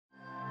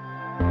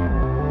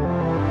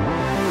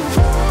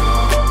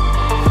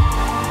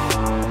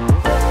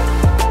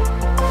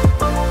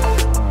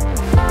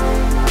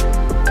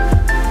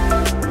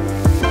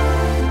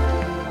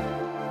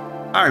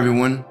Hi,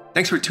 everyone.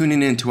 Thanks for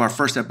tuning in to our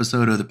first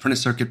episode of the Printed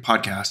Circuit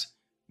Podcast,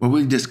 where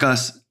we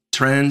discuss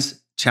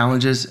trends,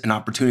 challenges, and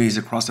opportunities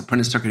across the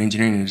printed circuit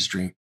engineering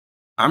industry.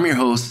 I'm your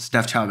host,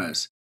 Steph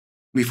Chavez.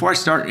 Before I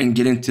start and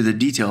get into the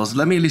details,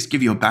 let me at least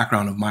give you a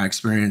background of my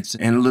experience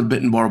and a little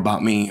bit more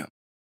about me.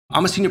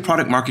 I'm a senior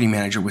product marketing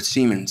manager with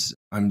Siemens.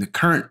 I'm the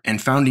current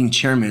and founding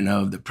chairman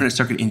of the Printed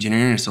Circuit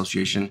Engineering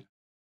Association,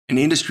 an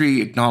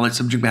industry-acknowledged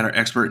subject matter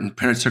expert in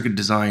printed circuit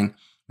design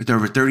with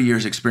over 30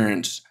 years'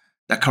 experience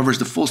that covers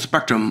the full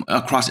spectrum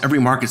across every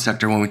market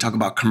sector when we talk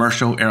about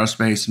commercial,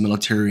 aerospace,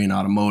 military, and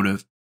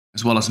automotive,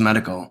 as well as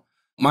medical.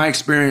 My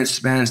experience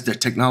spans the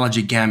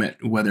technology gamut,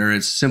 whether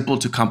it's simple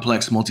to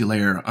complex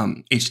multi-layer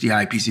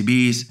HDI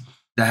PCBs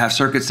that have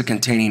circuits that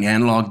containing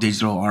analog,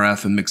 digital,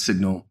 RF, and mixed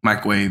signal,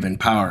 microwave, and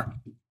power.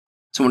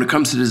 So when it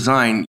comes to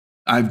design,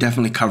 I've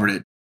definitely covered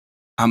it.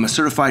 I'm a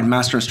certified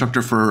master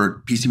instructor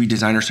for PCB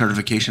designer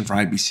certification for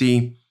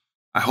IBC.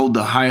 I hold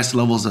the highest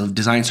levels of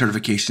design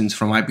certifications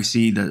from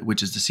IPC,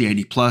 which is the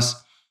CID Plus,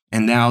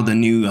 and now the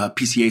new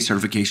PCA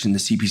certification, the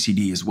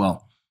CPCD as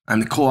well. I'm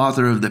the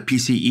co-author of the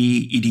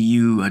PCE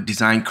EDU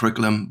design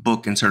curriculum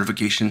book and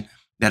certification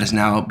that is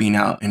now being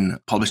out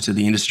and published to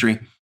the industry.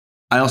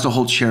 I also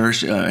hold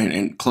cherish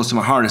and close to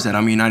my heart is that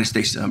I'm a United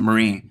States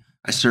Marine.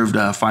 I served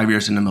 5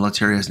 years in the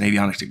military as an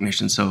avionics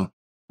technician, so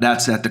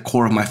that's at the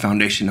core of my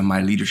foundation of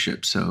my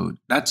leadership. So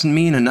that's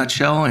me in a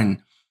nutshell.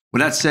 And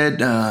with that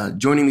said,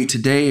 joining me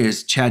today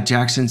is Chad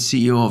Jackson,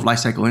 CEO of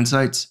Lifecycle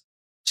Insights.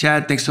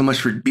 Chad, thanks so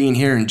much for being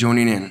here and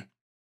joining in.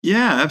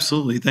 Yeah,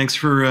 absolutely. Thanks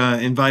for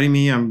inviting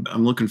me. I'm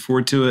looking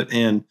forward to it.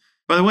 And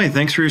by the way,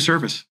 thanks for your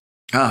service.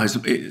 Oh,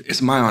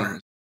 it's my honor.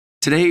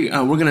 Today,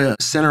 we're going to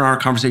center our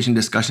conversation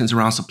discussions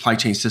around supply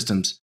chain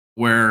systems,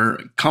 where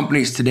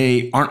companies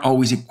today aren't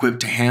always equipped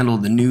to handle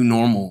the new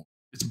normal.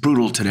 It's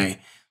brutal today,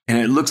 and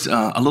it looks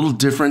a little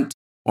different,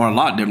 or a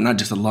lot different, not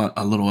just a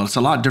little. It's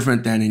a lot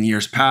different than in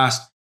years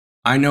past.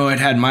 I know I'd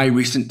had my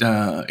recent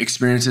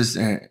experiences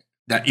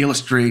that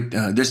illustrate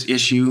this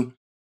issue.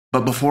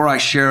 But before I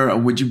share,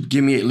 would you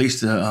give me at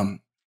least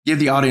give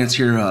the audience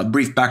here a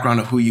brief background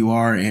of who you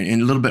are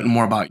and a little bit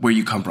more about where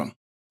you come from?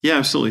 Yeah,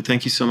 absolutely.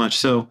 Thank you so much.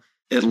 So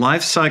at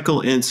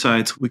Lifecycle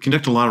Insights, we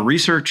conduct a lot of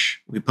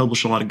research. We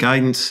publish a lot of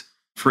guidance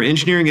for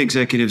engineering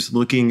executives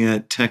looking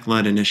at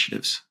tech-led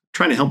initiatives,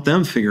 trying to help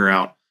them figure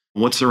out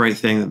what's the right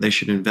thing that they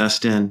should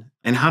invest in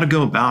and how to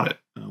go about it,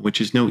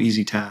 which is no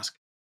easy task.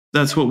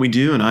 That's what we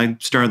do. And I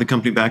started the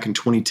company back in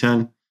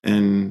 2010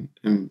 and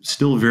am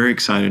still very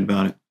excited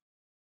about it.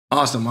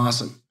 Awesome.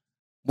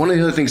 One of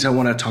the other things I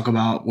want to talk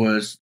about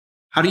was,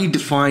 how do you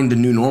define the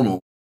new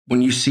normal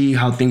when you see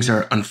how things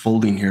are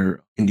unfolding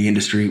here in the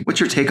industry? What's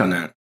your take on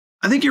that?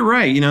 I think you're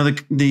right.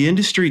 The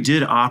industry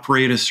did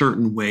operate a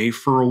certain way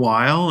for a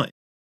while.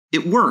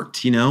 It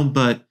worked,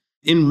 but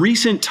in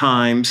recent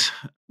times,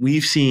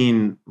 we've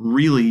seen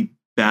really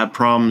bad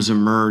problems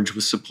emerge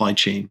with supply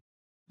chain.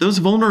 Those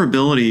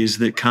vulnerabilities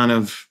that kind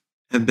of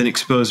have been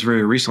exposed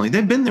very recently,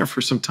 they've been there for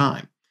some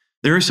time.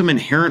 There are some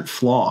inherent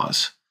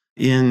flaws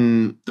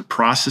in the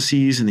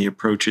processes and the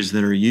approaches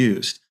that are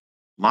used.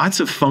 Lots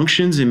of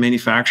functions in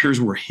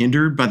manufacturers were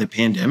hindered by the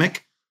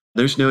pandemic.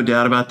 There's no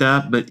doubt about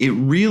that, but it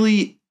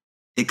really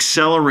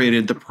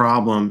accelerated the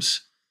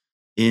problems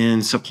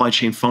in supply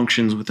chain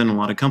functions within a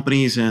lot of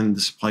companies and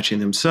the supply chain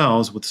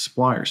themselves with the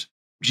suppliers.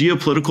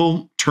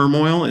 Geopolitical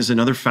turmoil is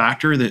another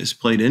factor that has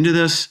played into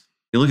this.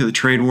 You look at the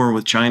trade war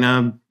with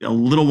China a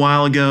little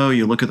while ago,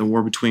 you look at the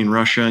war between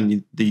Russia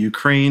and the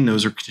Ukraine,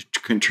 those are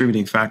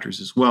contributing factors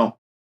as well.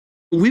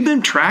 We've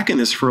been tracking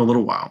this for a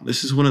little while.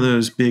 This is one of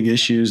those big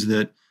issues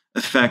that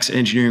affects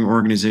engineering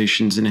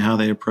organizations and how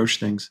they approach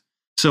things.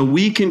 So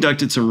we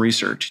conducted some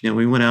research.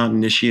 We went out and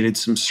initiated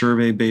some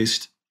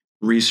survey-based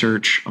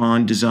research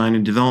on design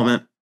and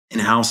development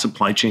and how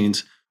supply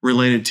chains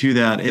related to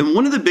that. And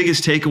one of the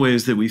biggest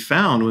takeaways that we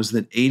found was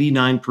that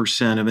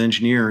 89% of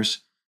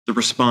engineers, the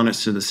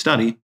respondents to the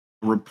study,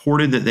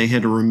 reported that they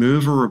had to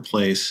remove or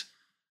replace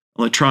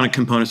electronic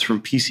components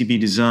from PCB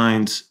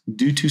designs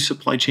due to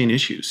supply chain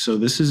issues. So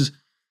this is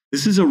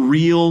a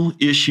real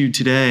issue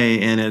today,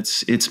 and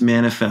it's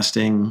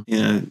manifesting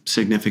in a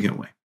significant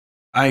way.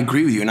 I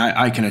agree with you, and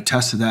I can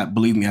attest to that.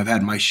 Believe me, I've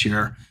had my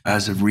share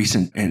as of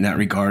recent in that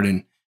regard.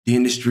 And the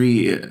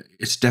industry,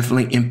 it's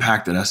definitely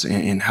impacted us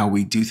in how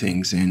we do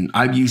things. And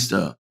I've used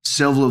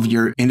several of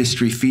your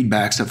industry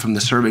feedbacks from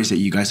the surveys that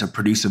you guys have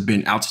produced have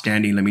been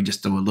outstanding. Let me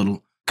just throw a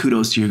little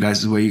kudos to you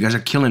guys' way. You guys are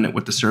killing it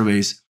with the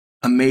surveys.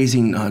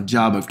 Amazing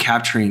job of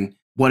capturing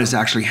what is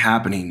actually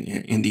happening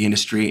in the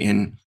industry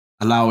and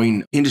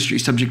allowing industry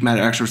subject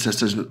matter experts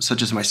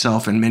such as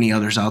myself and many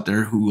others out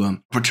there who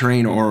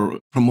portraying or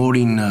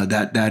promoting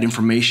that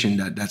information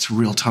that's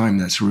real time,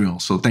 that's real.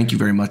 So thank you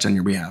very much on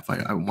your behalf.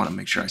 I want to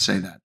make sure I say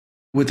that.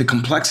 With the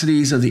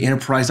complexities of the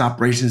enterprise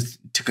operations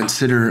to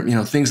consider,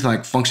 things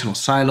like functional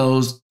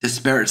silos,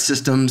 disparate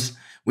systems.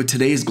 With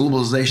today's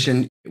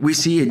globalization, we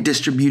see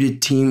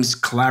distributed teams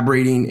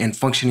collaborating and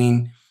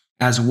functioning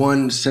as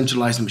one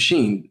centralized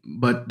machine,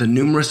 but the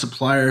numerous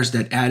suppliers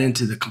that add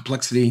into the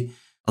complexity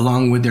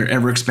along with their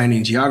ever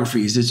expanding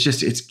geographies,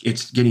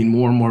 it's getting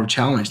more and more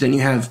challenged. Then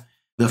you have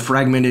the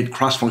fragmented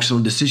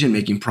cross-functional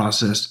decision-making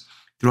process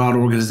throughout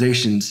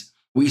organizations.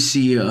 We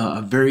see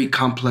a very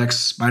complex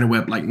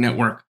spiderweb-like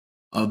network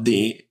of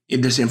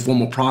this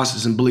informal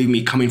process. And believe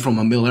me, coming from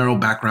a mil-aero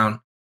background,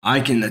 I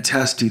can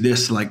attest to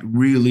this. Like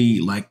really,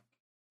 like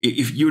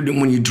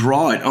when you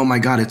draw it, oh my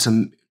God,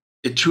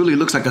 it truly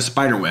looks like a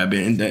spider web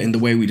in the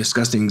way we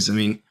discuss things. I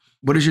mean,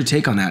 what is your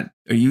take on that?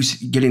 Are you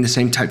getting the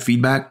same type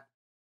feedback?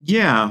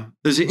 Yeah,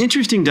 there's an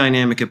interesting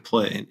dynamic at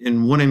play.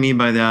 And what I mean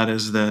by that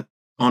is that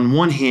on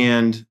one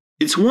hand,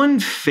 it's one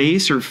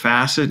face or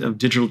facet of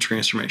digital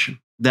transformation.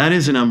 That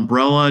is an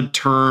umbrella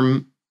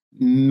term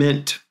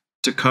meant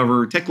to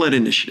cover tech-led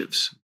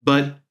initiatives,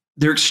 but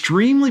they're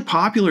extremely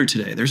popular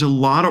today. There's a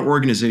lot of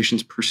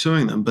organizations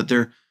pursuing them, but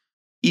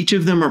each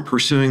of them are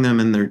pursuing them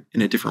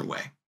in a different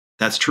way.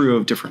 That's true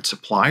of different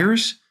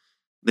suppliers.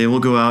 They will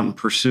go out and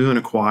pursue and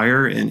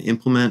acquire and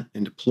implement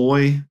and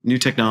deploy new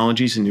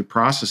technologies and new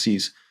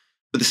processes.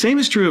 But the same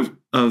is true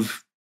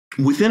of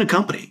within a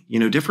company.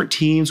 Different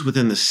teams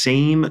within the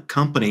same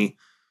company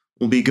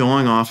will be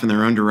going off in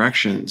their own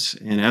directions.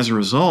 And as a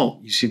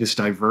result, you see this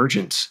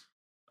divergence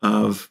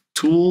of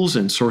tools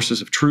and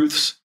sources of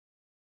truths.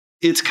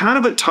 It's kind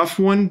of a tough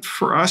one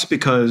for us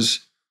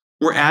because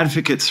we're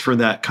advocates for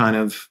that kind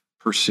of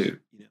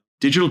pursuit.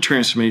 Digital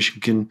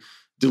transformation can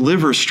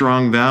deliver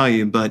strong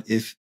value, but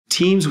if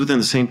teams within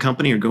the same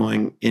company are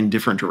going in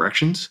different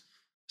directions,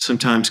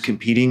 sometimes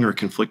competing or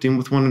conflicting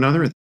with one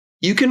another,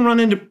 you can run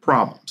into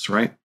problems,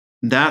 right?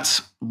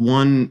 That's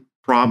one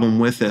problem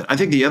with it. I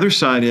think the other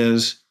side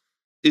is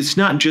it's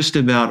not just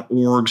about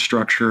org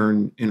structure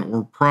and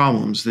org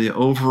problems. The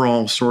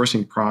overall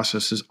sourcing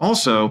process is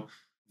also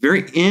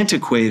very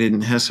antiquated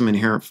and has some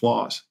inherent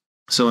flaws.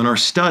 So in our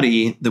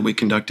study that we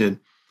conducted,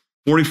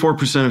 44%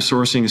 of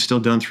sourcing is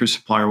still done through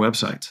supplier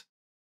websites.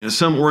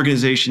 Some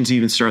organizations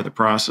even start the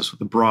process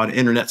with a broad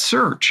internet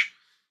search.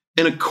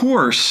 And of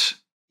course,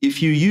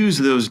 if you use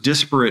those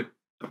disparate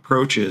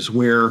approaches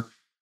where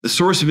the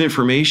source of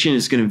information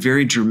is going to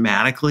vary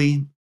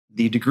dramatically,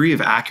 the degree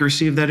of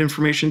accuracy of that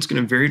information is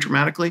going to vary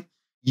dramatically,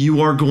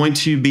 you are going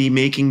to be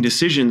making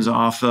decisions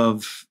off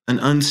of an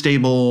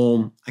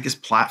unstable,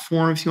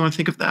 platform, if you want to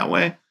think of it that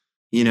way.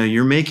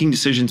 You're making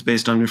decisions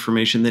based on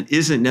information that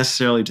isn't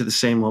necessarily to the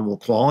same level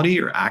of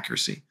quality or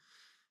accuracy.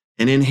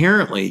 And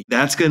inherently,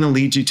 that's going to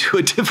lead you to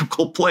a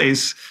difficult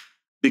place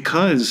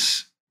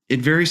because it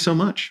varies so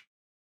much.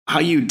 How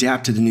you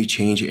adapt to the new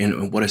change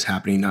and what is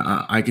happening.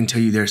 I can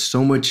tell you there's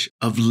so much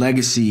of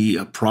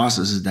legacy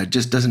processes that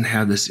just doesn't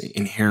have this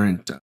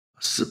inherent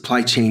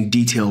supply chain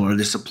detail or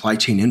the supply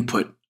chain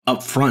input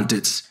up front.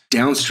 It's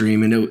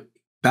downstream. And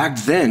back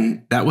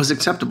then, that was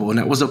acceptable and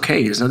that was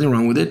okay. There's nothing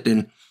wrong with it.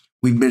 And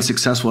we've been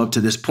successful up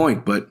to this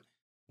point. But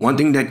one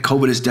thing that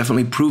COVID has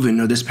definitely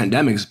proven, or this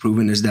pandemic has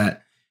proven, is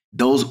that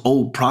those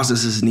old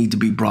processes need to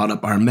be brought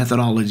up. Our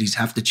methodologies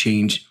have to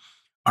change.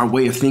 Our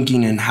way of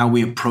thinking and how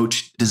we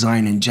approach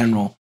design in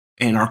general,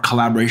 and our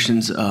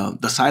collaborations,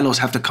 the silos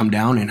have to come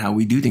down, and how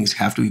we do things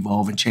have to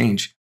evolve and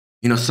change.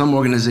 Some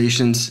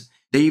organizations,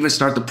 they even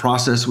start the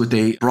process with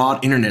a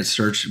broad internet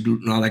search,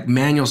 like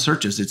manual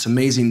searches. It's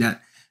amazing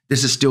that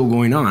this is still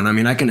going on. I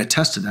mean, I can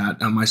attest to that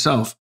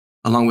myself,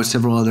 along with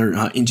several other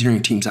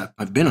engineering teams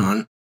I've been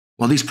on.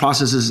 While these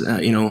processes,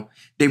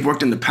 they've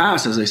worked in the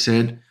past, as I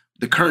said,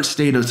 the current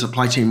state of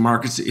supply chain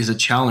markets is a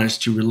challenge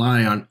to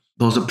rely on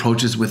those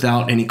approaches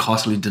without any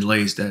costly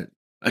delays that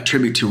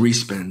attribute to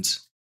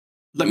respins.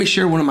 Let me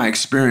share one of my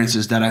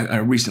experiences that I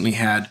recently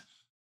had.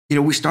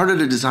 We started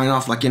a design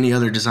off like any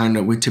other design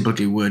that we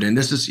typically would. And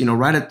this is,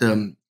 right at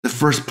the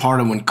first part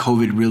of when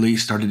COVID really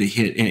started to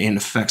hit and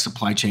affect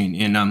supply chain.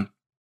 And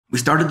we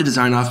started the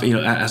design off,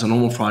 as a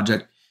normal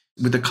project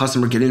with the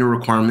customer getting the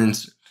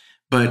requirements.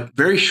 But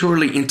very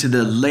shortly into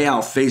the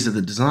layout phase of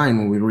the design,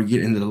 when we were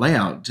getting into the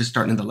layout, just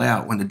starting the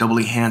layout, when the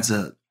doubly hands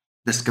the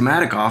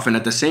schematic off, and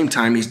at the same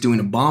time he's doing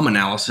a BOM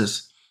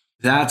analysis,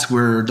 that's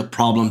where the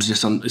problems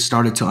just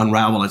started to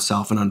unravel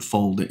itself and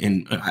unfold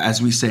and,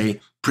 as we say,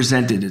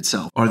 presented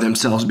itself or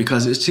themselves,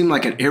 because it seemed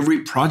like at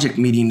every project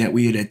meeting that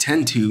we had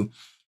attend to,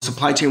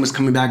 supply chain was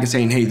coming back and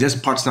saying, hey, this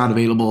part's not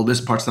available, this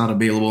part's not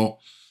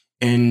available.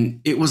 And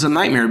it was a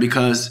nightmare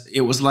because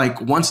it was like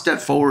one step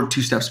forward,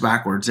 two steps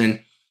backwards.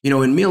 And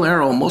in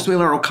mil-aero, most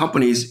mil-aero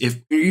companies, if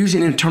you're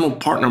using internal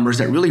part numbers,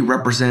 that really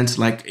represents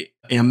like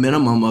a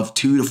minimum of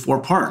 2 to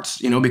 4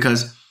 parts,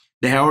 because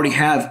they already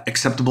have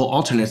acceptable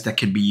alternates that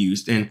could be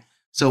used. And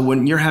so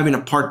when you're having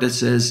a part that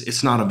says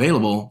it's not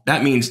available,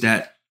 that means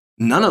that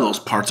none of those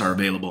parts are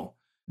available.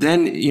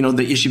 Then,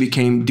 the issue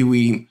became, do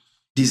we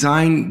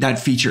design that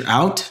feature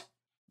out?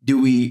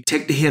 Do we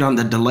take the hit on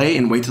the delay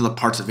and wait till the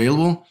part's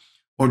available?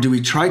 Or do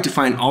we try to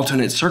find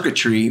alternate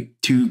circuitry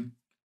to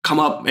come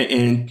up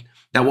and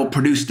that will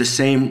produce the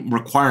same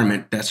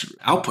requirement that's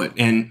output?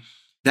 And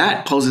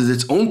that poses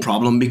its own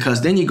problem,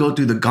 because then you go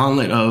through the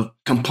gauntlet of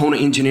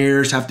component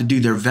engineers have to do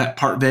their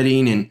part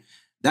vetting, and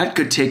that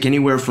could take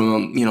anywhere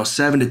from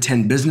 7 to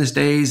 10 business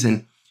days,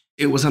 and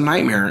it was a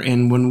nightmare.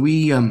 And when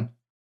we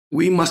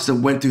we must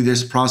have went through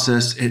this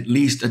process at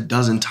least a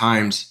dozen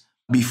times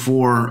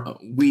before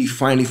we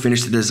finally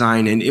finished the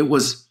design. And it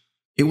was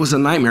a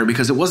nightmare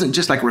because it wasn't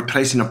just like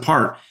replacing a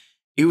part.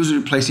 It was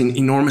replacing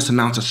enormous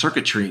amounts of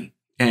circuitry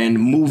and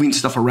moving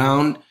stuff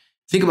around.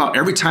 Think about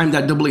every time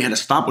that double E had to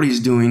stop what he's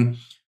doing,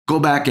 go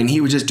back, and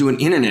he would just do an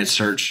internet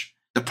search.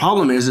 The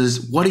problem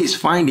is what he's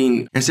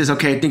finding and says,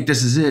 okay, I think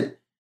this is it.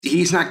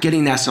 He's not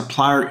getting that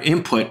supplier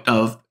input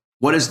of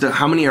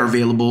how many are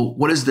available?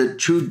 What is the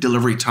true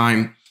delivery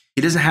time?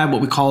 He doesn't have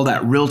what we call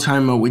that real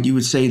time, or what you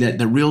would say that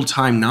the real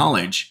time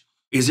knowledge.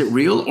 Is it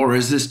real, or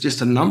is this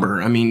just a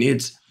number? I mean,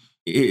 is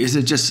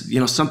it just,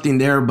 something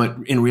there, but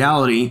in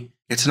reality,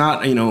 it's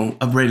not,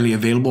 readily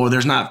available, or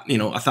there's not,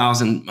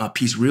 1,000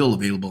 piece reel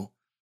available.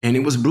 And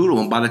it was brutal.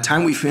 And by the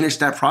time we finished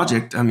that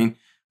project, I mean,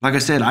 like I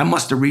said, I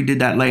must have redid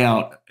that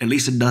layout at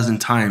least a dozen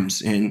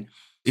times. And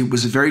it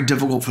was very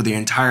difficult for the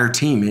entire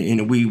team.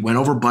 And we went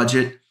over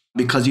budget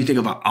because you think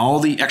about all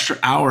the extra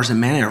hours and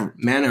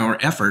man-hour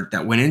effort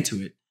that went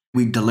into it.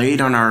 We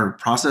delayed on our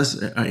process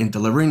in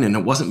delivering, and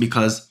it wasn't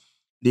because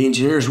the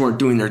engineers weren't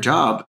doing their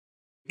job.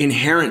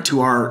 Inherent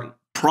to our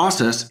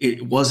process,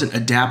 it wasn't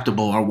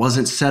adaptable or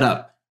wasn't set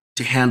up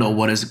to handle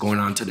what is going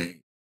on today.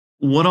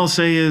 What I'll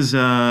say is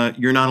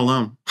you're not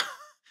alone.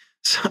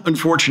 So,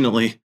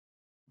 unfortunately,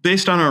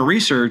 based on our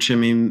research, I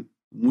mean,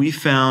 we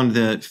found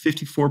that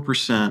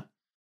 54%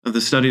 of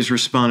the study's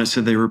respondents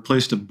said they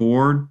replaced a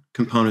board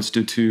components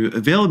due to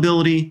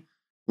availability,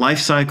 life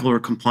cycle, or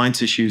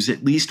compliance issues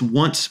at least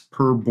once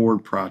per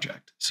board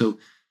project. So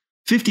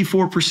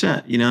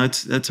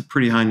 54%, that's a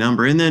pretty high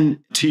number. And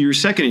then to your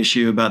second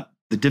issue about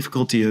the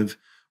difficulty of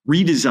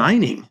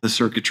redesigning the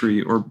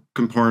circuitry or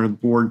component of the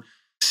board,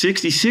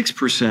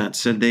 66%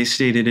 said they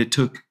stated it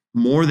took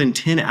more than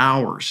 10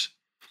 hours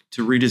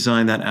to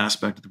redesign that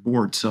aspect of the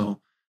board. So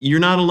you're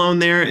not alone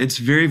there. It's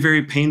very,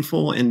 very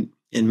painful. And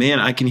man,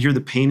 I can hear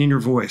the pain in your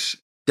voice.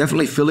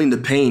 Definitely feeling the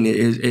pain.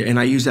 And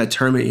I use that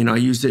term, I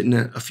used it in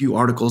a few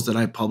articles that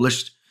I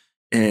published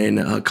and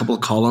a couple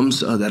of columns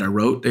that I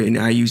wrote. And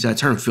I use that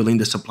term, feeling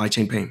the supply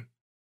chain pain.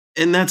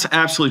 And that's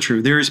absolutely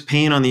true. There is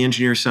pain on the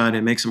engineer side.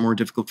 It makes it more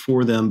difficult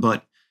for them.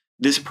 But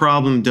this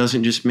problem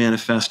doesn't just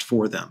manifest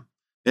for them.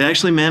 It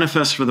actually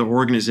manifests for the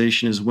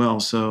organization as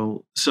well.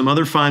 So some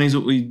other findings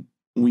that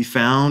we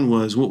found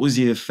was what was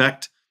the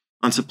effect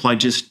on supply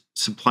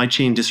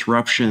chain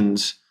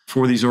disruptions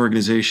for these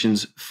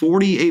organizations.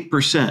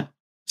 48%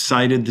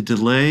 cited the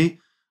delay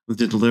with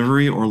the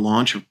delivery or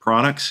launch of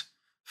products.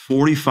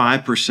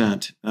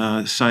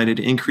 45% cited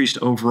increased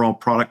overall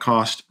product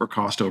cost or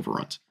cost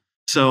overruns.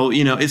 So,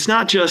 it's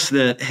not just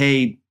that,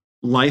 hey,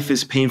 life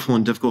is painful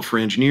and difficult for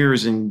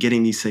engineers and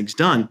getting these things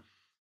done.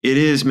 It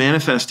is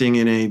manifesting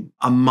in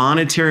a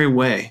monetary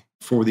way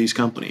for these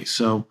companies.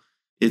 So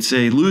it's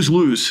a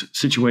lose-lose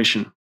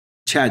situation.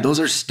 Chad, those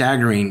are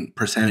staggering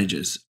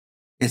percentages.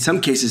 In some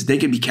cases, they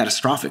could be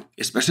catastrophic,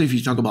 especially if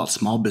you talk about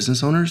small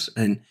business owners.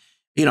 And,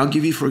 I'll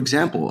give you, for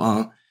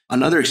example,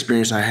 another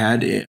experience I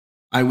had.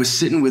 I was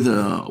sitting with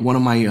one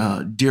of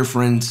my dear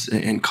friends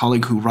and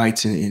colleague who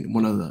writes in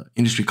one of the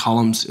industry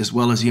columns, as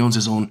well as he owns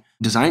his own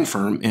design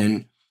firm.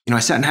 And, I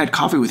sat and had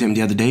coffee with him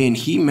the other day, and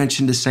he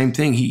mentioned the same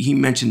thing. He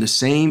mentioned the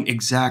same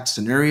exact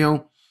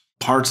scenario,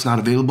 parts not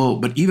available.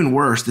 But even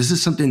worse, this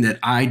is something that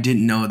I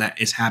didn't know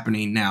that is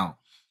happening now.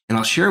 And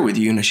I'll share with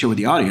you and I'll share with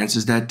the audience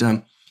is that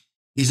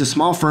he's a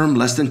small firm,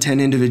 less than 10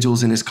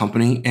 individuals in his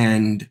company,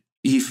 and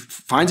he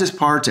finds his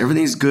parts.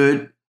 Everything's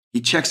good.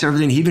 He checks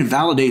everything. He even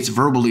validates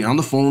verbally on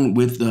the phone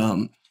with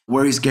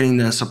where he's getting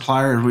the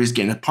supplier, who he's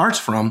getting the parts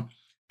from,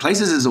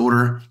 places his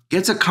order,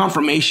 gets a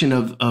confirmation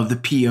of the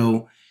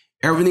PO.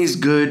 Everything's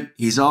good.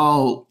 He's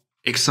all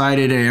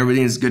excited and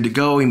everything's good to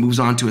go. He moves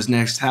on to his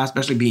next task,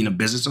 especially being a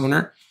business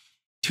owner.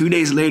 2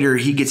 days later,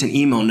 he gets an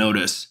email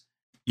notice.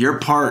 Your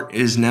part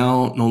is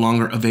now no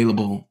longer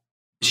available.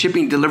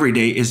 Shipping delivery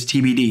date is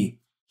TBD.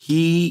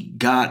 He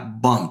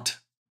got bumped.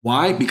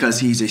 Why?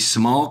 Because he's a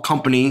small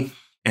company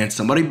and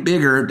somebody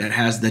bigger that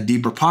has the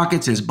deeper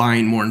pockets is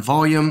buying more in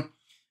volume,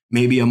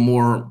 maybe a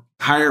more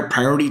higher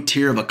priority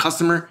tier of a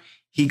customer.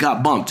 He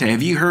got bumped.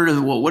 Have you heard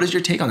of what is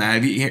your take on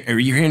that? Are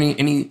you hearing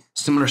any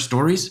similar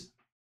stories?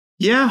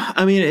 Yeah,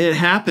 I mean, it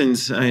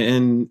happens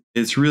and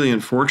it's really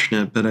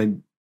unfortunate, but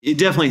it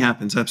definitely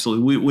happens.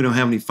 Absolutely. We don't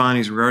have any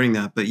findings regarding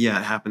that, but yeah,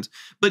 it happens.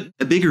 But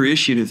a bigger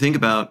issue to think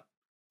about,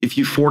 if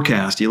you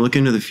forecast, you look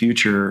into the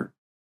future,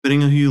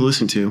 depending on who you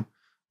listen to,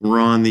 we're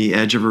on the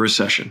edge of a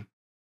recession.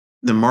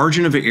 The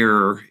margin of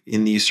error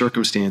in these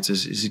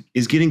circumstances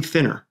is getting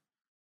thinner,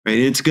 right?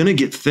 It's going to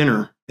get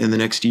thinner in the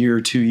next year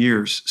or 2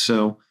 years.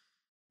 So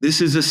this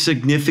is a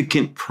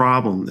significant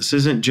problem. This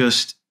isn't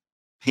just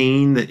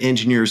pain that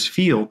engineers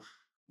feel.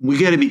 We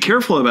got to be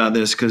careful about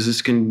this because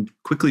this can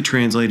quickly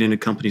translate into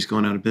companies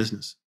going out of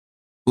business.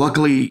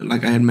 Luckily,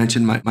 like I had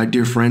mentioned, my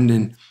dear friend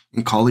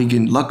and colleague,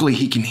 and luckily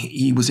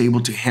he was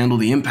able to handle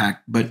the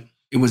impact, but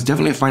it was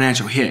definitely a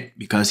financial hit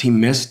because he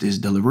missed his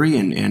delivery.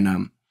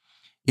 And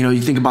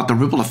you think about the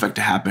ripple effect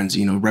that happens,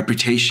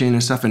 reputation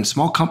and stuff. And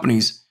small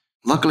companies,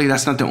 Luckily,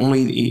 that's not the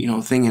only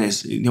thing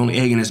the only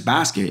egg in his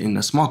basket, and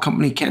a small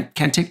company can't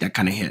take that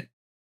kind of hit.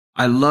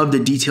 I love the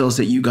details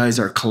that you guys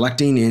are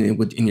collecting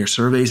in your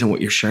surveys and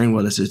what you're sharing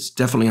with us. It's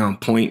definitely on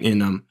point,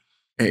 and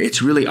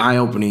it's really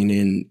eye-opening,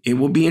 and it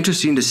will be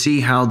interesting to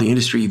see how the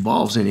industry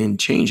evolves and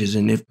changes,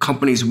 and if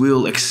companies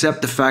will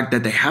accept the fact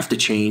that they have to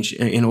change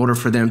in order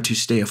for them to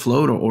stay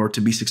afloat or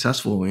to be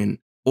successful,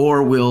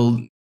 or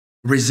will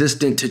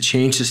resistant to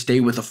change to stay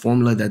with a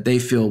formula that they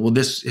feel, well,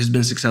 this has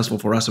been successful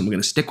for us and we're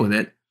going to stick with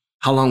it.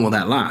 How long will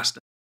that last?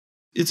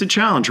 It's a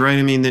challenge, right?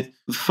 I mean, that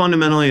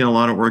fundamentally, a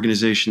lot of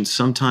organizations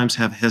sometimes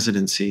have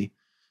hesitancy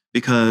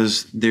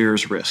because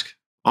there's risk.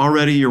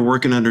 Already, you're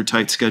working under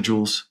tight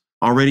schedules.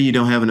 Already, you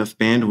don't have enough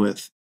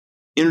bandwidth.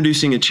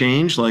 Introducing a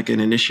change like an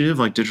initiative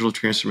like digital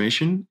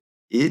transformation,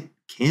 it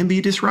can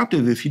be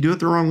disruptive if you do it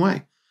the wrong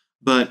way.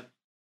 But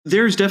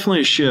there's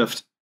definitely a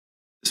shift,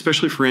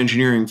 especially for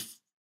engineering,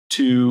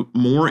 to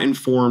more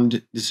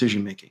informed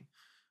decision making.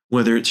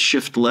 Whether it's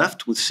shift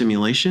left with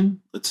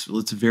simulation,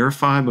 let's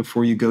verify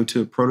before you go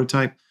to a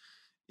prototype.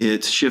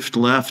 It's shift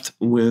left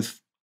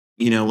with,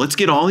 let's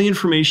get all the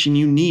information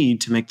you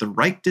need to make the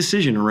right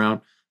decision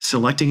around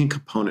selecting a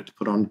component to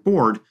put on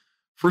board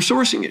for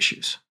sourcing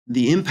issues.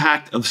 The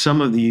impact of some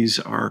of these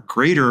are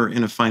greater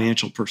in a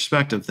financial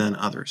perspective than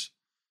others.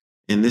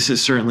 And this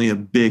is certainly a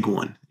big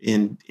one,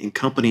 and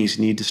companies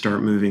need to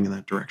start moving in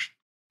that direction.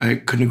 I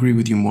couldn't agree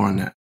with you more on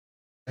that.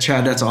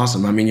 Chad, that's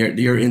awesome. I mean,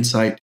 your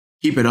insight,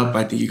 keep it up.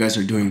 I think you guys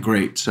are doing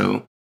great.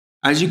 So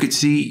as you could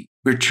see,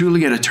 we're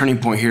truly at a turning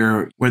point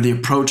here where the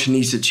approach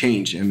needs to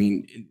change. I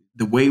mean,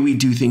 the way we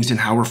do things and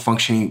how we're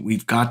functioning,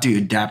 we've got to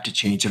adapt to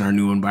change in our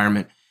new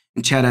environment.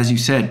 And Chad, as you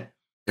said,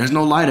 there's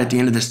no light at the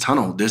end of this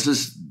tunnel. This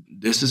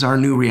is our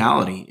new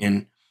reality.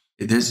 And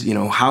this,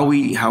 how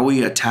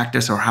we attack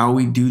this or how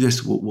we do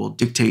this will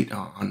dictate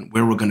on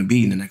where we're going to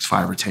be in the next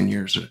 5 or 10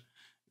 years,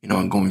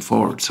 and going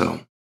forward.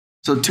 So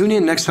tune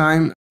in next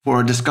time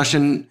for a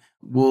discussion.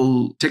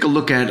 We'll take a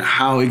look at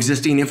how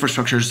existing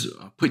infrastructures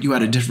put you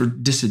at a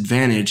different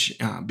disadvantage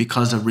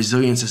because of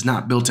resilience is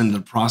not built into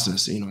the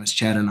process, as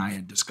Chad and I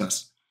had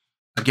discussed.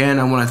 Again,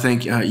 I want to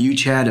thank you,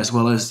 Chad, as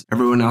well as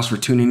everyone else for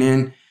tuning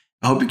in.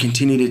 I hope you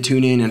continue to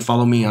tune in and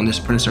follow me on this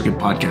Printed Circuit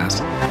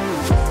podcast.